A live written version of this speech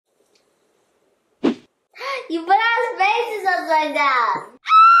You put our faces upside down.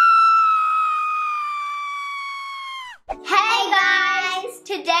 Hey guys!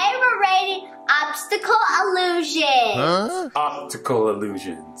 Today we're rating obstacle illusions. Huh? Optical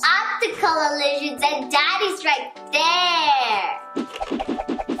illusions. Optical illusions, and Daddy's right there.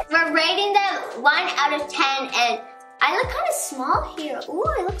 We're rating them 1 out of 10, and I look kind of small here. Ooh,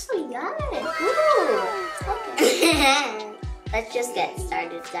 I look so young. Ooh. Okay. Let's just get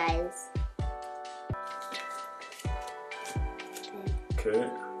started, guys. Okay.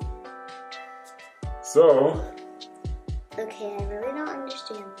 So. Okay, I really don't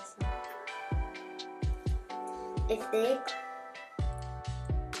understand this one. If they...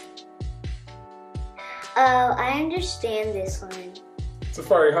 Oh, I understand this one.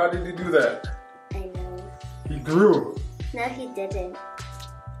 Sefari, how did he do that? I know. He grew. No, he didn't.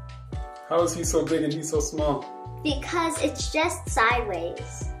 How is he so big and he's so small? Because it's just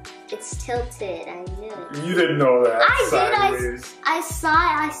sideways. It's tilted, I knew it. You didn't know that. I sideways. did, I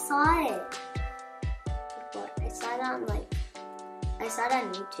saw it. Before. I saw it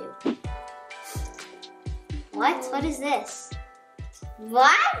on YouTube. What? What is this?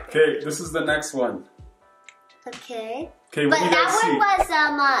 What? Okay, this is the next one. Okay. Okay, what do you guys see?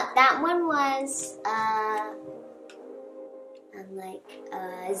 That one was, like,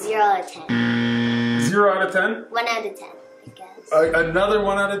 0 out of 10. 0 out of 10? 1 out of 10, I guess. Another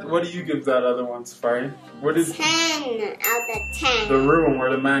 1 out of... What do you give that other one, Sefari? What is 10 out of 10. the room where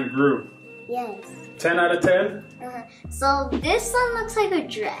the man grew? Yes. 10 out of 10? So this one looks like a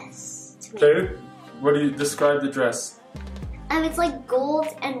dress to me. Okay. What do you describe the dress? It's like gold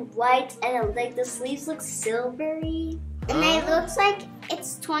and white, and like the sleeves look silvery. And it looks like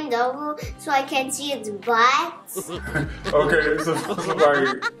it's turned over so I can see its butt. Okay, so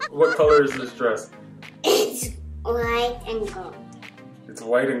Sefari, what color is this dress? It's white and gold. It's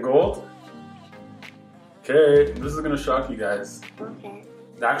white and gold? Okay, this is gonna shock you guys. Okay.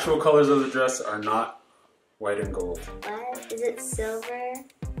 The actual colors of the dress are not white and gold. What? Is it silver?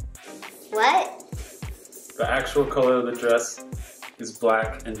 What? The actual color of the dress is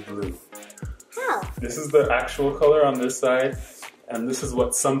black and blue. How? This is the actual color on this side, and this is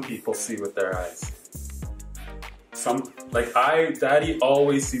what some people see with their eyes. Daddy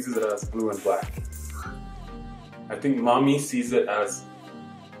always sees it as blue and black. I think Mommy sees it as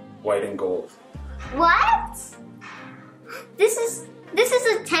white and gold. What? This is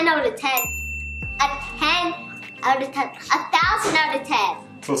a 10 out of 10. A 10 out of 10. 1,000 out of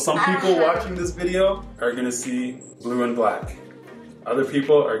 10. So some people watching this video are gonna see blue and black. Other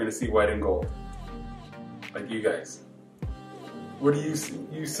people are gonna see white and gold. Like you guys. What do you see?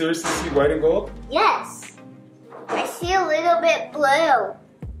 You seriously see white and gold? Yes. I see a little bit blue.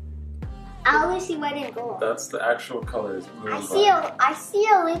 I only see white and gold. That's the actual colors, blue and I black. see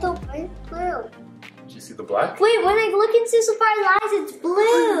a little bit blue. Did you see the black? Wait, when I look into Sefari's eyes, it's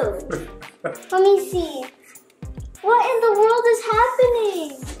blue. Let me see. What in the world is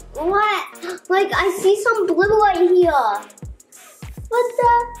happening? What? Like, I see some blue right here. What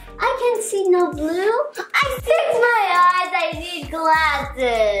the? I can't see no blue. I fixed my eyes. I need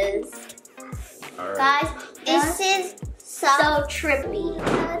glasses. All right. Guys, this is so trippy.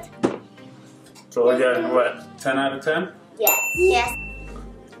 So again, what? 10 out of 10? Yes. Yes.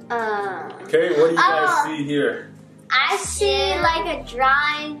 Okay, what do you guys see here? I see like a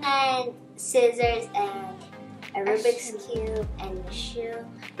drawing and scissors and a Rubik's Cube and a shoe.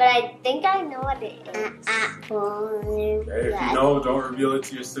 But I think I know what it is. Okay, if you know, don't reveal it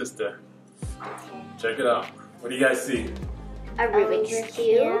to your sister. Okay. Check it out. What do you guys see? A Rubik's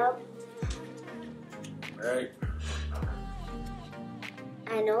Cube. Alright.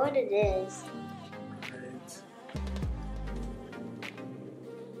 I know what it is.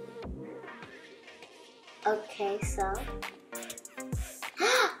 Okay, so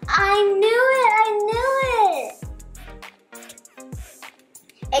I knew it!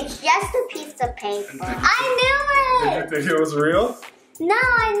 It's just a piece of paper. I knew it! Did you think it was real? No,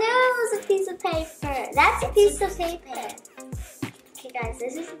 I knew it was a piece of paper. That's a piece of paper. Okay, guys,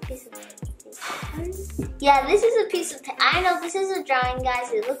 this is a piece of paper. Yeah, this is a piece of paper. I know this is a drawing,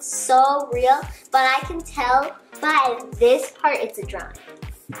 guys. It looks so real, but I can tell by this part it's a drawing.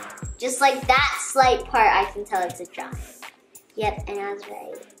 Just like that slight part, I can tell it's a drawing. Yep, and I was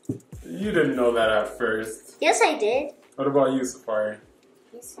right. You didn't know that at first. Yes, I did. What about you, Sefari?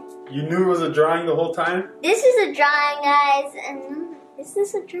 Yes, You knew it was a drawing the whole time? this is a drawing, guys. And is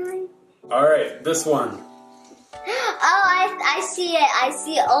this a drawing? Alright, this one. Oh, I see it. I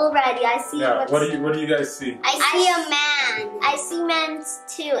see it already. I see Yeah, what's... what do you guys see? I see a man. I see men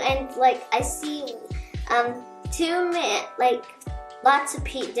too, and like I see 2 men, like lots of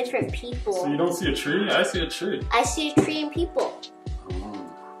different people. So you don't see a tree? I see a tree. I see a tree and people. Oh.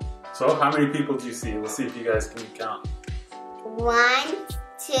 So how many people do you see? Let's see if you guys can count. 1,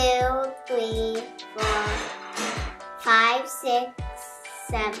 2, 3, 4, 5, 6,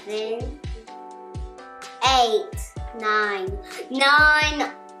 7, 8, 9. 9.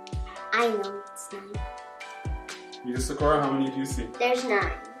 I know it's 9. You, Sekora, how many do you see? There's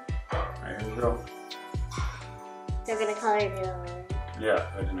 9. Alright, here we go. They're gonna color it in. Yeah,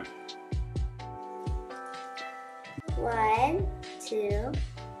 I didn't know. 1, 2,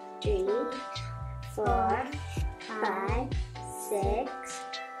 3, 4, 5, 6,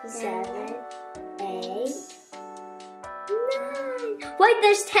 7, 8, 9. Wait,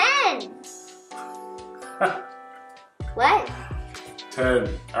 there's 10. What? 10.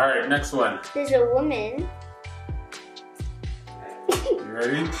 Alright, next one. There's a woman. You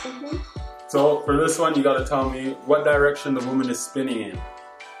ready? So for this one, you gotta tell me what direction the woman is spinning in.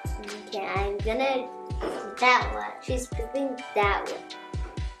 Okay, I'm gonna that one. She's spinning that way.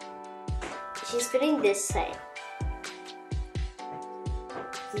 She's spinning this way.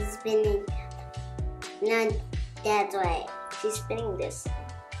 She's spinning not that way. She's spinning this way.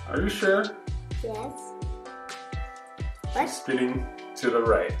 Are you sure? Yes. What? Spinning to the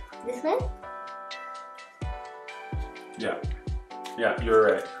right. This way? Yeah. Yeah, you're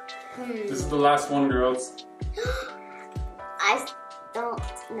right. This is the last one, girls. I don't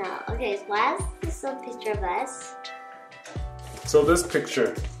know. Okay, so why is this a picture of us? So this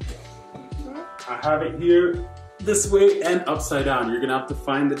picture, I have it here this way and upside down. You're gonna have to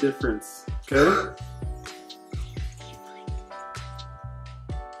find the difference, okay?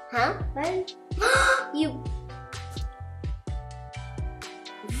 Huh? What? You...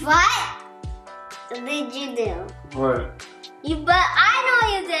 What did you do? What? But I know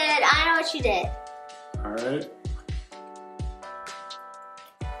you did. I know what you did. Alright.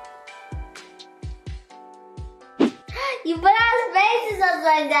 You put our faces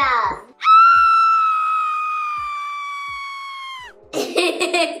upside down.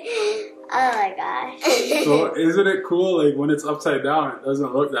 Oh my gosh. So isn't it cool, like when it's upside down, it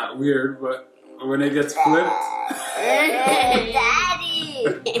doesn't look that weird, but when it gets flipped... Daddy!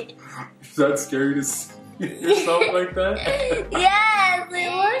 Is that scary to see yourself like that? Yes,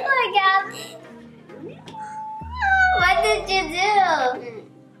 it looks like What did you do?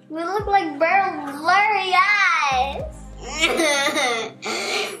 We look like blurry eyes.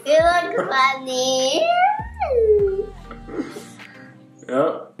 You look funny.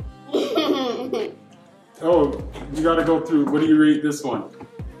 Yep. Oh, you gotta go through. What do you rate this one?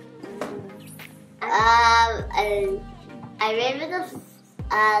 I rated it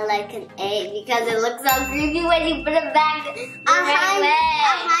like an 8 because it looks so creepy when you put it back the right way.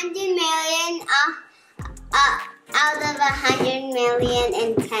 100 million out of 100 million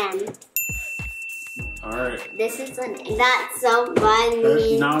and 10. All right. This is that's so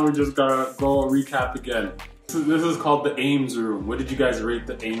funny. Now we just gotta go recap again. So this is called the Ames room. What did you guys rate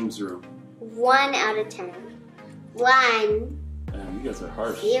the Ames room? 1 out of 10. 1. Damn, you guys are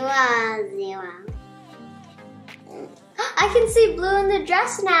harsh. 0. I can see blue in the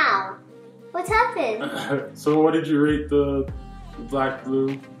dress now. What's happened? So what did you rate the black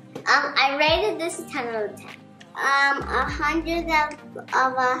blue? I rated this a 10 out of 10. 100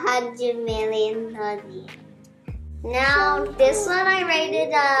 of 100 million. Now this one I rated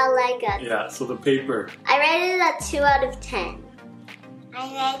like a... Yeah, so the paper. I rated it a 2 out of 10.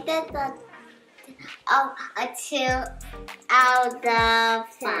 I rated a 2 out of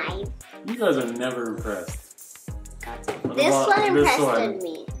 5. You guys are never impressed. This one impressed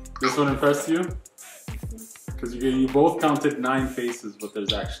me. This one impressed you? Because you both counted 9 faces, but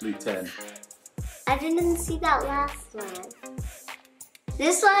there's actually 10. I didn't see that last one.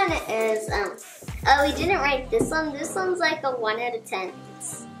 This one is, oh, we didn't write this one. This one's like a 1 out of 10.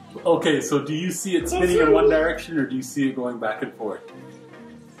 Okay, so do you see it spinning in one direction or do you see it going back and forth?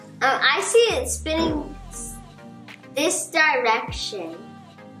 I see it spinning this direction.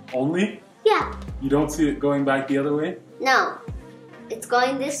 Only? Yeah. You don't see it going back the other way? No, it's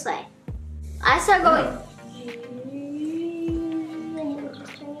going this way. I saw it going.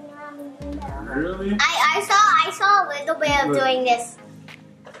 Really? I saw a little bit of doing this.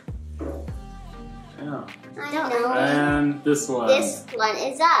 Yeah. I don't know. And this one. This one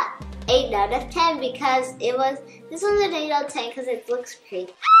is a 8 out of 10 because it was. This one's an 8 out of 10 because it looks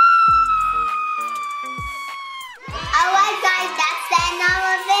creepy. Alright guys, that's the end of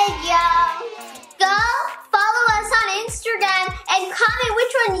our video. Go follow us on Instagram and comment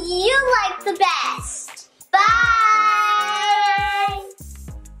which one you like the best.